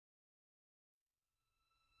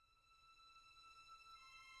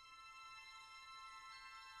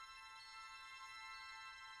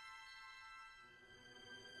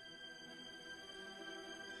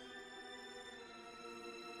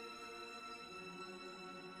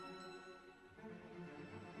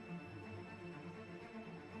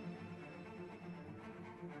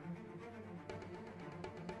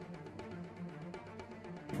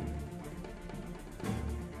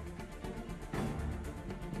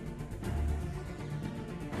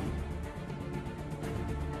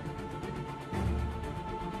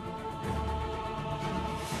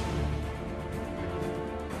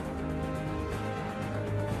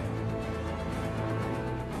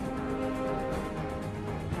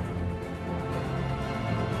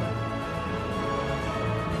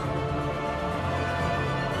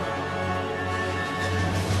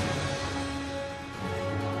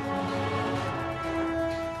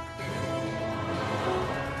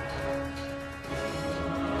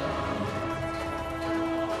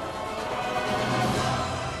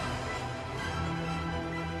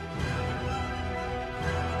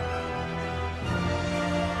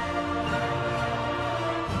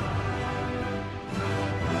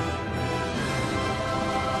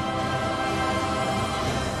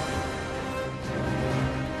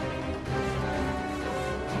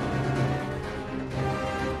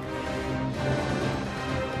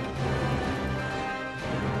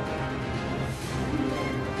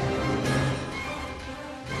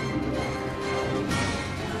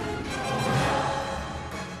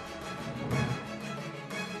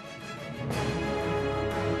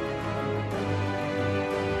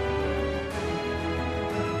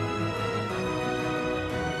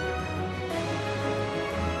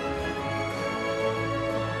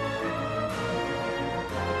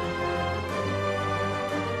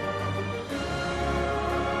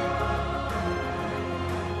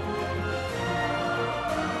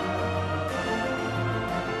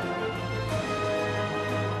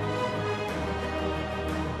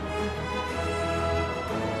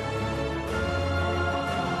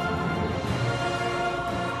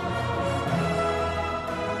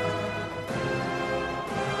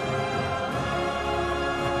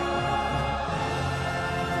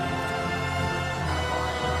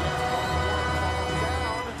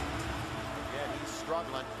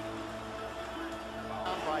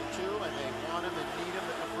by 2, and they want him and need him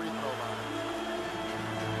at the free throw line.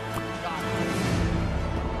 Got it.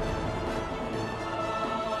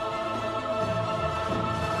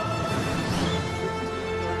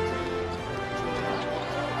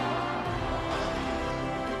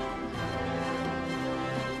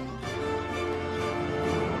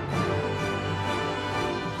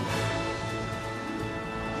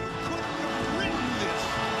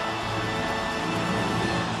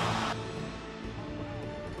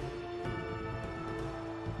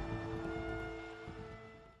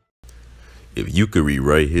 If you could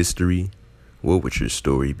rewrite history, what would your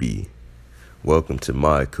story be? Welcome to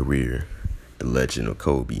my career, the legend of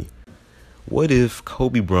Kobe. What if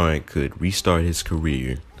Kobe Bryant could restart his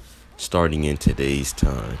career starting in today's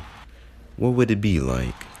time? What would it be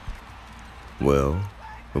like? Well,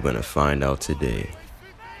 we're gonna find out today.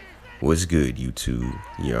 What's good, YouTube?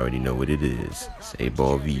 You already know what it is. It's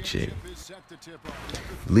A-Ball VJ.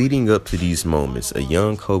 Leading up to these moments, a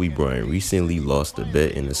young Kobe Bryant recently lost a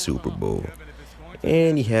bet in the Super Bowl.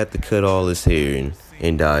 And he had to cut all his hair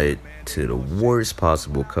and dye it to the worst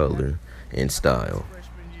possible color and style.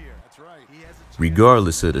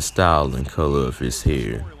 Regardless of the style and color of his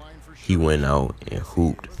hair, he went out and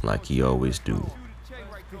hooped like he always do.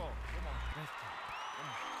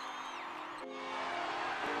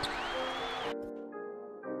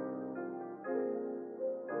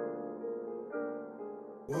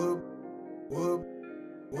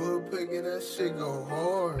 Wood picking that shit go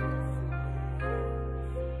hard.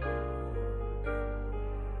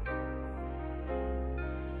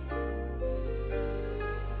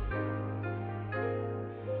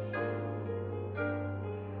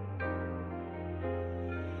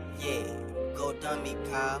 Yeah, go dummy,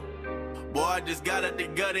 Kyle. Boy, I just got out the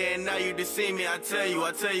gutter and now you just see me. I tell you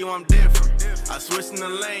I'm different. I switched in the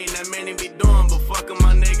lane, that many be doing, but fuckin'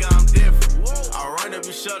 my nigga, I'm different. I run up,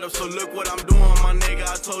 you shut up, so look what I'm doing, my nigga,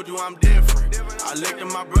 I told you I'm different. I looked at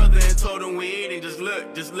my brother and told him we eating, just look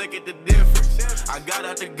at the difference. I got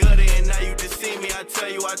out the gutter and now you just see me. I tell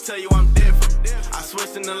you I'm different. I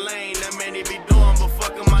switched in the lane, that many be doing, but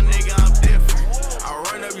fuckin' my nigga, I'm different. I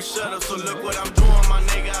run up, you shut up, so look what I'm doing, my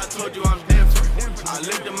nigga, I told you I'm different. I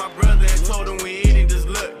looked at my brother and told him we eating, just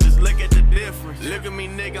look at the difference. Look at me,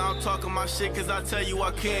 nigga, I'm talking my shit, cause I tell you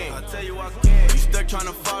I can. You stuck trying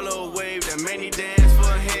to follow a wave, that many dance for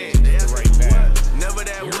a hand. Never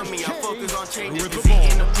that with me, I focus on changes, cause he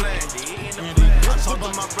in the plan. I talked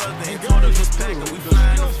to my brother and told him his pack, and we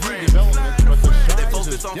flying on friends. They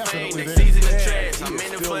focus on fame, they season the trash. I'm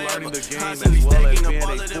in it forever, constantly stacking up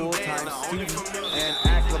all of them bands. And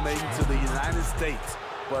acclimating to the United States.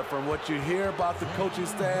 But from what you hear about the coaching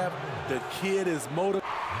staff, the kid is motivated.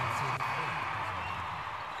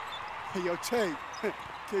 Hey, yo, Che,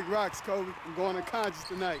 kick rocks, Kobe. I'm going unconscious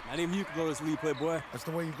tonight. I didn't you can go to lead, playboy. That's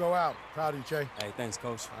the way you go out. Proud of you, Che. Hey, thanks,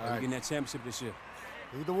 coach. All We're right. getting that championship this year.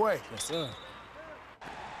 Either way. Yes, sir.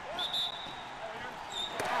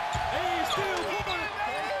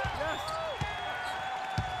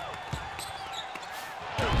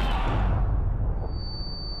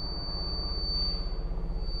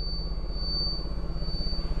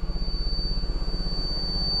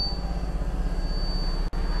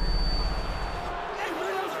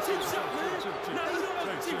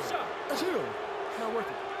 Chill. Not worth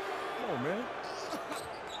it. Come on, man.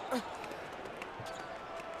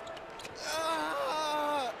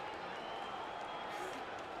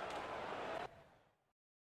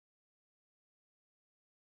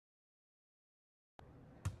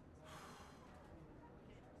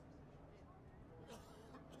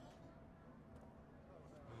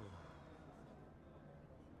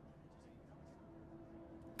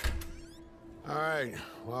 All right,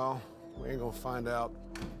 well, we ain't gonna find out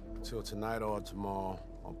until tonight or tomorrow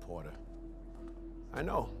on Porter. I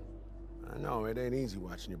know, it ain't easy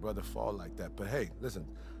watching your brother fall like that, but hey, listen,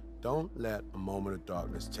 don't let a moment of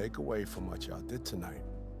darkness take away from what y'all did tonight.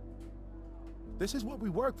 This is what we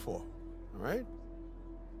work for, all right?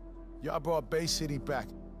 Y'all brought Bay City back.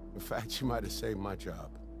 In fact, you might have saved my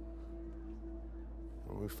job.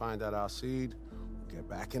 When we find out our seed, we'll get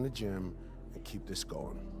back in the gym and keep this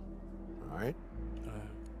going. All right?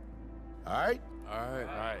 All right? All right.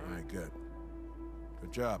 All right, good.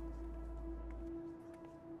 Good job.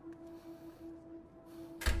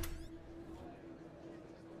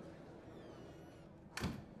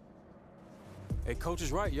 Hey, coach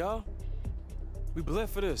is right, y'all. We bled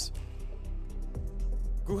for this.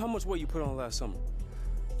 Gru, how much weight you put on last summer?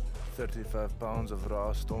 35 pounds of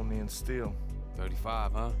raw Estonian steel.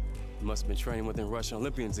 35, huh? You must have been training with them Russian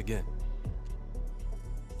Olympians again.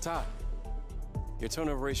 Ty, your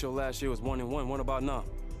turnover ratio last year was 1-1. What about now?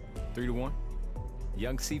 3-1.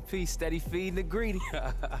 Young CP, steady feeding the greedy.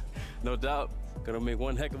 No doubt. Gonna make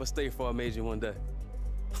one heck of a stay for our major one day.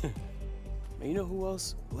 Man, you know who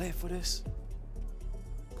else bled for this?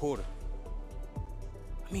 Porter.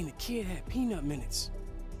 I mean, the kid had peanut minutes,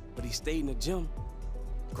 but he stayed in the gym,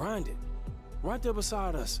 grinded, right there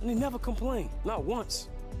beside us, and he never complained, not once.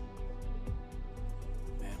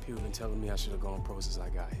 Man, people been telling me I should have gone pro since I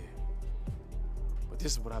got here. But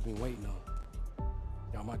this is what I've been waiting on.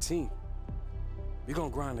 Y'all my team. We gonna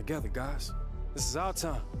grind together, guys. This is our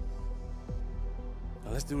time.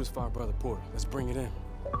 Now let's do this for our brother Porter. Let's bring it in.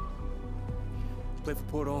 Let's play for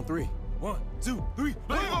Porter on 3. 1, 2, 3,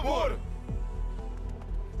 play for Porter!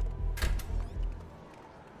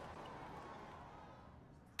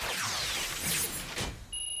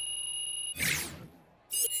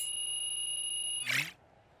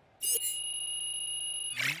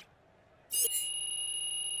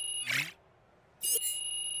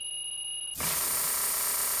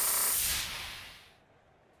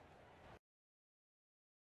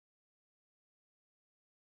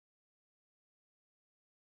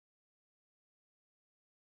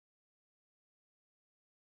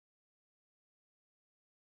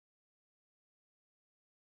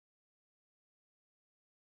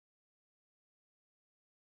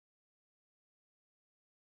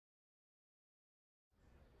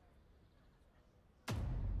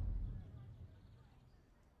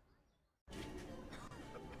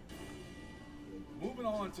 Moving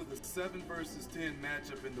on to the 7 versus 10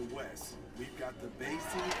 matchup in the West, we've got the Bay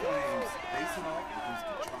City Flames facing off against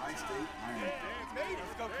the Tri-State Iron.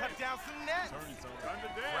 Let's go cut down some nets.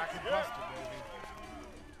 Crack and buster, baby.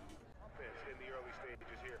 Offense in the early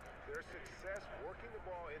stages here. Their success working the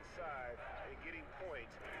ball inside and getting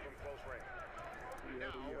points from close range.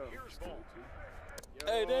 Now, here's ball.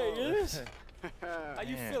 Hey, there he is. How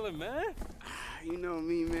you feeling, man? You know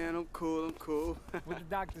me, man. I'm cool. I'm cool. What'd the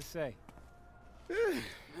doctor say?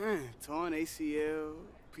 Man, torn ACL,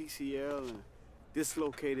 PCL, and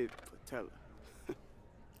dislocated patella.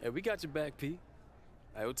 Hey, we got your back, P.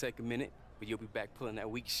 It'll take a minute, but you'll be back pulling that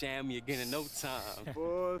weak sham again in no time.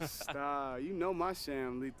 Boy, stop. You know my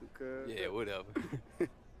sham lethal, cuz. Yeah, whatever.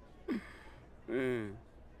 Man,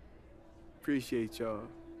 appreciate y'all.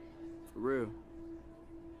 For real.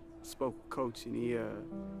 Spoke with Coach, and he,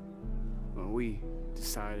 well, we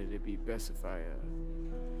decided it'd be best if I,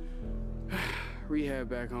 rehab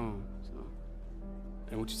back home, so.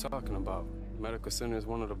 And what you talking about? Medical center is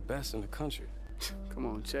one of the best in the country. Come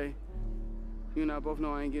on, Che. You and I both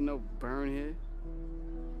know I ain't getting no burn here.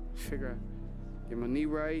 Figure I get my knee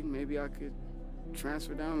right, maybe I could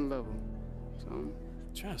transfer down a level. So.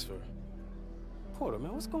 Transfer? Porter,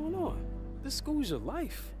 man, what's going on? This school's your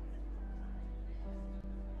life.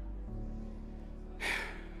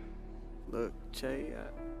 Look, Che,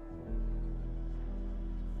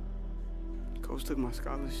 Coach took my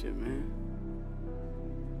scholarship, man.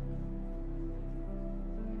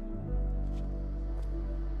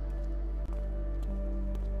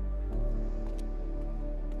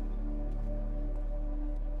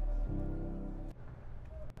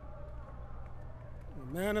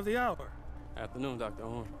 Man of the hour. Afternoon, Dr.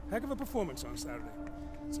 Owen. Heck of a performance on Saturday.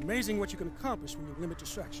 It's amazing what you can accomplish when you limit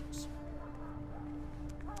distractions.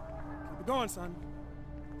 Keep it going, son.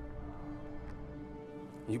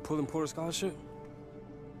 You pulling Porter's scholarship?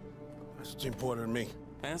 That's between Porter and me.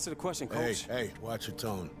 Answer the question, Coach. Hey, watch your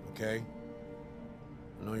tone, okay?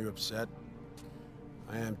 I know you're upset.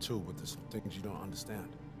 I am too, but there's some things you don't understand.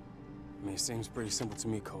 I mean, it seems pretty simple to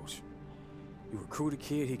me, Coach. You recruit a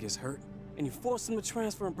kid, he gets hurt, and you force him to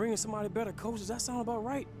transfer and bring in somebody better. Coach, does that sound about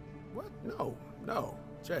right? What? No.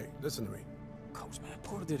 Jay, listen to me. Coach, man,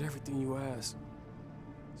 Porter did everything you asked.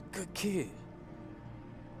 He's a good kid.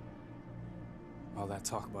 All that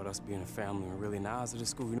talk about us being a family and really in the eyes of the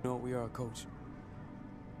school, you know what we are, Coach?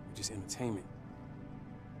 We're just entertainment.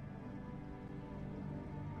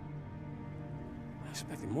 I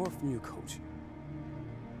expected more from you, Coach.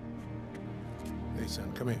 Hey,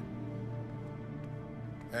 son, come here.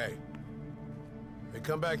 Hey,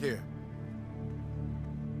 come back here.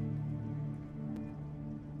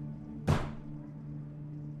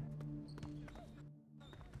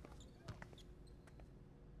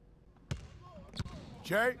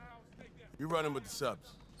 Jay, you running with the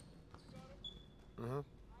subs. All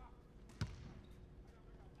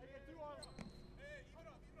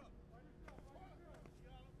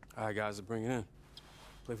right, guys, bring it in.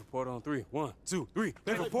 Play for Porter on 3. 1, 2, 3.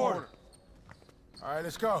 Play for Porter. All right,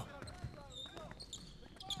 let's go.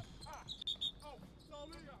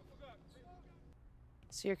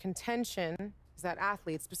 So your contention is that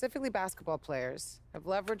athletes, specifically basketball players, have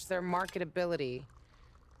leveraged their marketability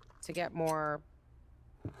to get more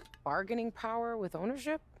bargaining power with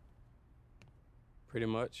ownership? Pretty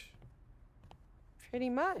much. Pretty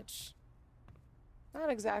much. Not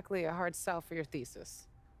exactly a hard sell for your thesis.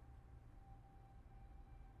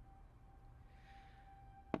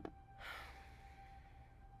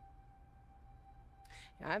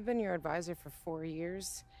 I've been your advisor for 4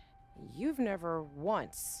 years. You've never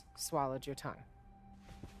once swallowed your tongue.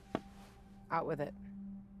 Out with it.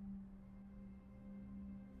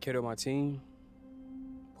 Kid on my team,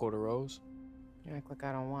 Porter Rose. You act like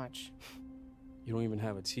I don't watch. You don't even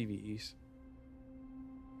have a TV, East.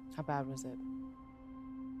 How bad was it?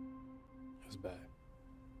 It was bad.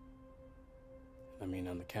 I mean,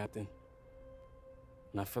 I'm the captain,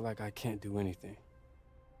 and I feel like I can't do anything.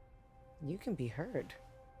 You can be heard.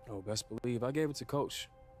 Oh, best believe I gave it to Coach,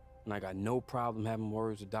 and I got no problem having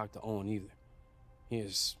words with Dr. Owen either. He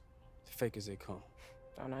is fake as they come.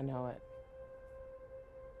 Don't I know it?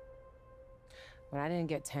 When I didn't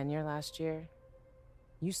get tenure last year,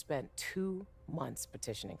 you spent 2 months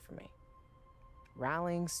petitioning for me.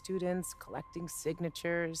 Rallying students, collecting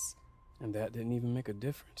signatures. And that didn't even make a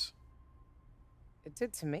difference. It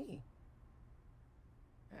did to me.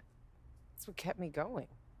 That's what kept me going.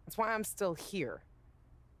 That's why I'm still here.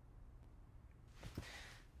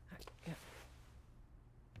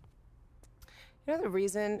 You know the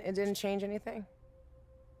reason it didn't change anything?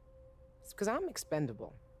 It's because I'm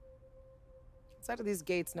expendable. Outside of these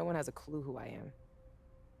gates, no one has a clue who I am.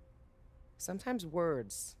 Sometimes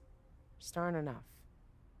words just aren't enough.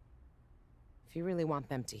 If you really want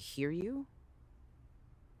them to hear you,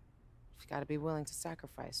 you've got to be willing to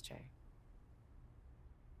sacrifice, Jay.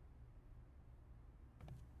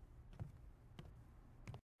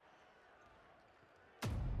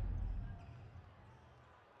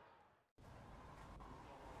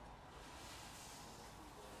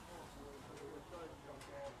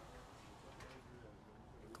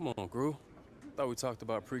 Come on, Gru. Thought we talked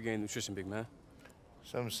about pregame nutrition, big man.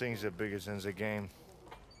 Some things are bigger than the game.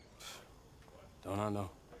 Don't I know?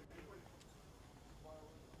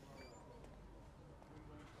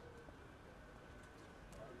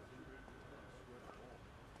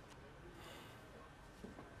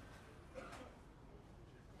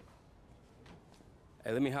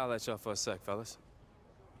 Hey, let me holler at y'all for a sec, fellas.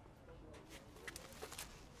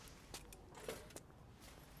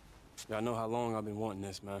 Y'all know how long I've been wanting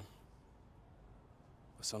this, man.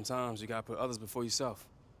 But sometimes you gotta put others before yourself,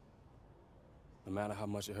 no matter how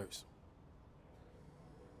much it hurts.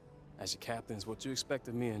 As your captain, it's what you expect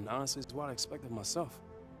of me, and honestly, it's what I expect of myself.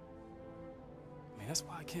 I mean, that's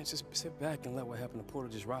why I can't just sit back and let what happened to Porter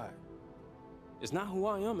just ride. It's not who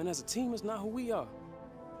I am, and as a team, it's not who we are.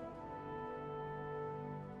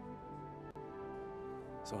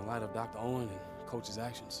 So in light of Dr. Owen and Coach's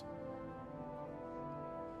actions,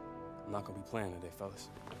 I'm not gonna be playing today, fellas.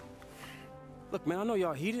 Look, man, I know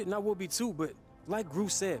y'all heated, and I will be too, but like Gru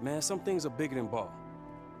said, man, some things are bigger than ball.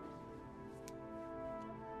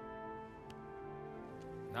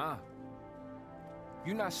 Nah.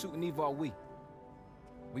 You not shooting Eva, are we?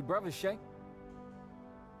 We brothers, Shay.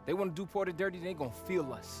 They want to do Porter dirty, they gonna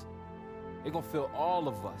feel us. They gonna feel all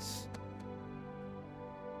of us.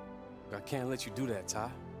 I can't let you do that,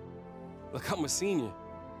 Ty. Look, I'm a senior.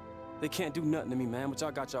 They can't do nothing to me, man, but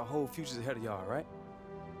y'all got y'all whole futures ahead of y'all, right?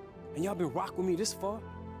 And y'all been rocking with me this far?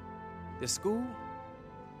 This school?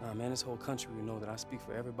 Nah, man, this whole country will know that I speak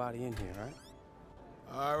for everybody in here, right?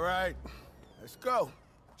 All right, let's go.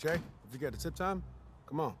 Jay, if you get the tip time,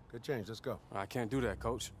 come on, good change, let's go. I can't do that,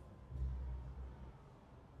 Coach.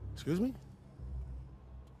 Excuse me?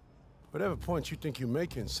 Whatever point you think you're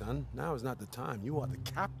making, son, now is not the time. You are the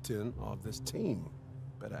captain of this team.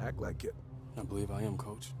 Better act like it. I believe I am,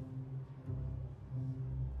 Coach.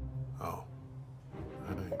 Oh.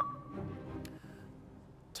 All right.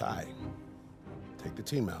 Ty, take the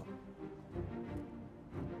team out.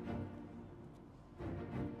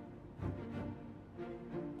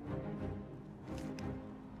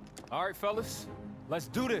 All right, fellas, let's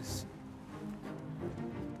do this.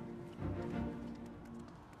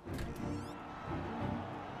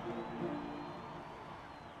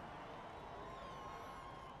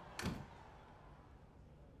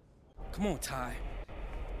 Come on, Ty.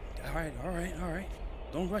 All right, all right, all right.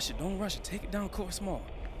 Don't rush it, don't rush it. Take it down court small.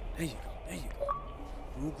 There you go, there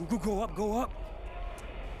you go. Go up, go up.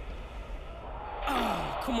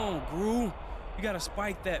 Ah, come on, Gru. You gotta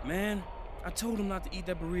spike that, man. I told him not to eat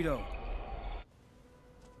that burrito.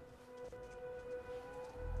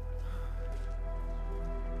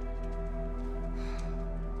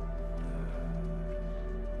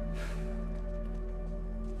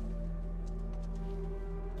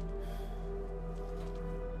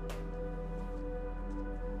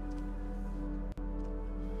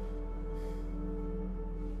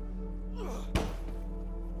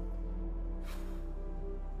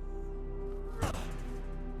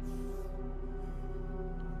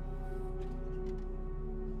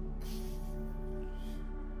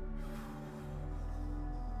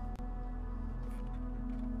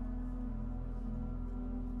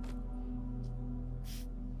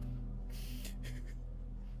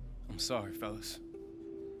 sorry, fellas.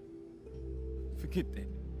 Forget that.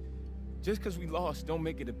 Just because we lost, don't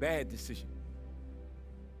make it a bad decision.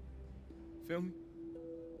 Feel me?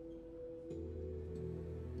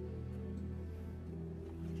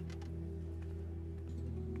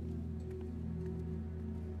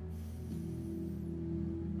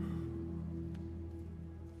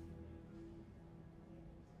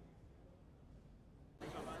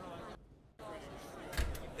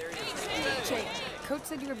 Coach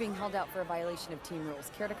said you were being held out for a violation of team rules.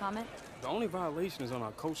 Care to comment? The only violation is on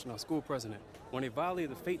our coach and our school president, when they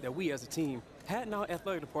violated the fate that we as a team had in our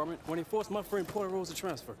athletic department when they forced my friend Porter Rose to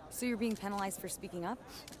transfer. So you're being penalized for speaking up?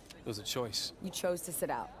 It was a choice. You chose to sit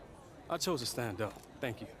out. I chose to stand up.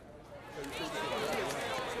 Thank you.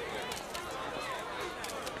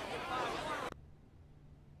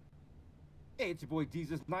 Hey, it's your boy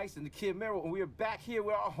Jesus Nice and the Kid Merrill, and we are back here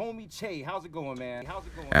with our homie Che. How's it going, man? How's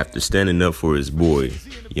it going? After standing up for his boy,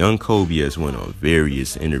 young Kobe has went on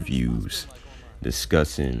various interviews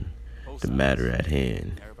discussing the matter at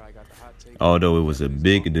hand. Although it was a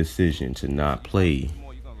big decision to not play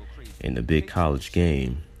in the big college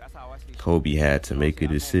game, Kobe had to make a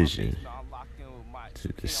decision to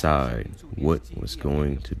decide what was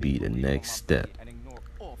going to be the next step.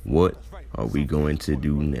 What are we going to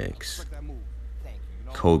do next?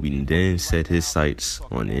 Kobe then set his sights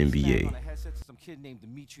on the NBA. Some kid named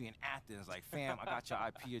Dimitri in Athens, like, fam, I got your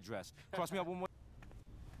IP address. Cross me up one more.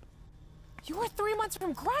 You are 3 months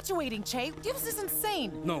from graduating, Che. This is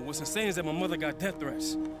insane. No, what's insane is that my mother got death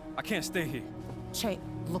threats. I can't stay here. Che,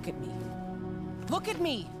 look at me. Look at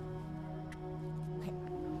me. Okay.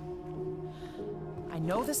 I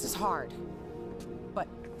know this is hard, but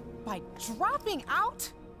by dropping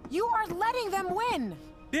out, you are letting them win.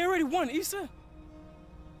 They already won, Issa.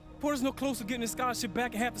 Porter's no closer to getting his scholarship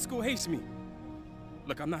back, and half the school hates me.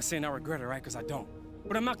 Look, I'm not saying I regret it, right? Because I don't.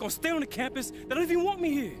 But I'm not going to stay on the campus. They don't even want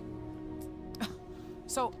me here.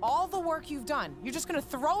 So all the work you've done, you're just going to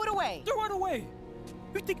throw it away? Throw it away?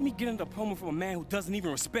 You think me getting a diploma from a man who doesn't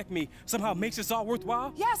even respect me somehow makes this all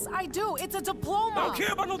worthwhile? Yes, I do. It's a diploma. I don't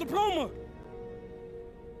care about no diploma.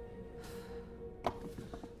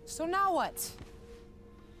 So now what?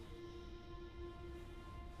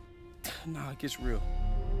 Nah, it gets real.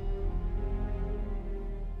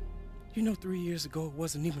 You know, 3 years ago, it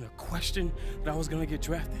wasn't even a question that I was gonna get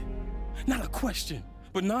drafted. Not a question,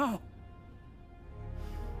 but now.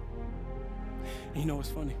 And you know what's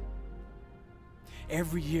funny?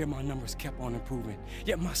 Every year, my numbers kept on improving,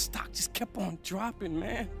 yet my stock just kept on dropping,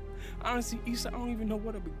 man. Honestly, Issa, I don't even know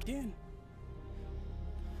where to begin.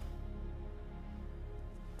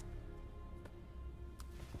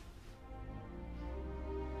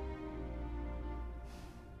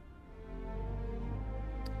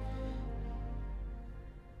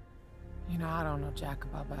 You know, I don't know jack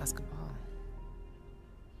about basketball.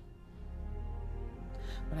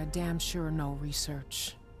 But I damn sure know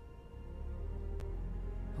research.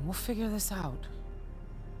 And we'll figure this out.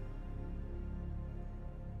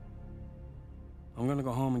 I'm gonna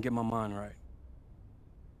go home and get my mind right.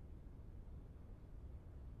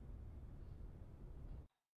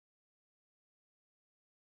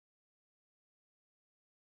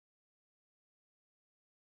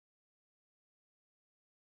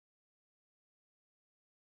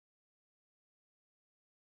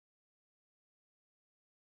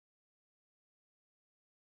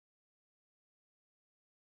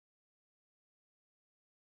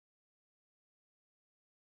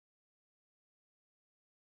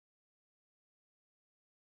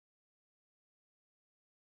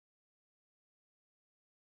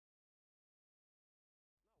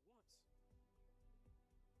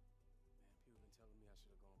 Telling me I should have gone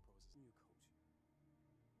pro. It's new coach. Hey,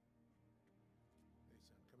 son,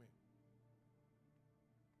 come here.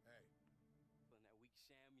 Hey. Pulling that weak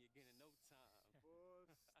chamois again in no time. Boy,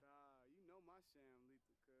 stop. You know my sham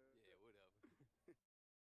lethal, cuz. Yeah, whatever.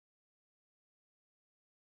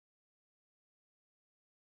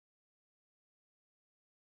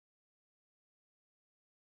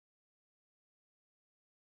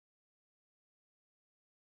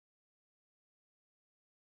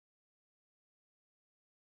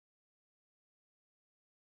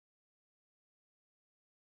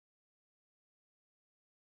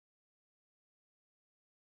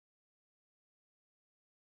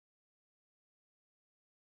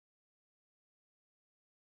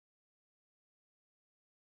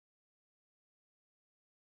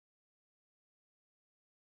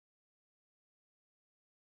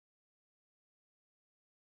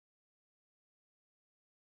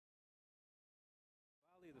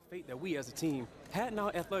 The fate that we as a team had in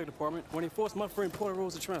our athletic department when they forced my friend Porter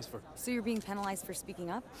Rose to transfer. So you're being penalized for speaking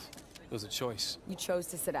up? It was a choice. You chose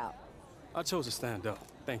to sit out. I chose to stand up.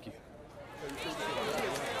 Thank you.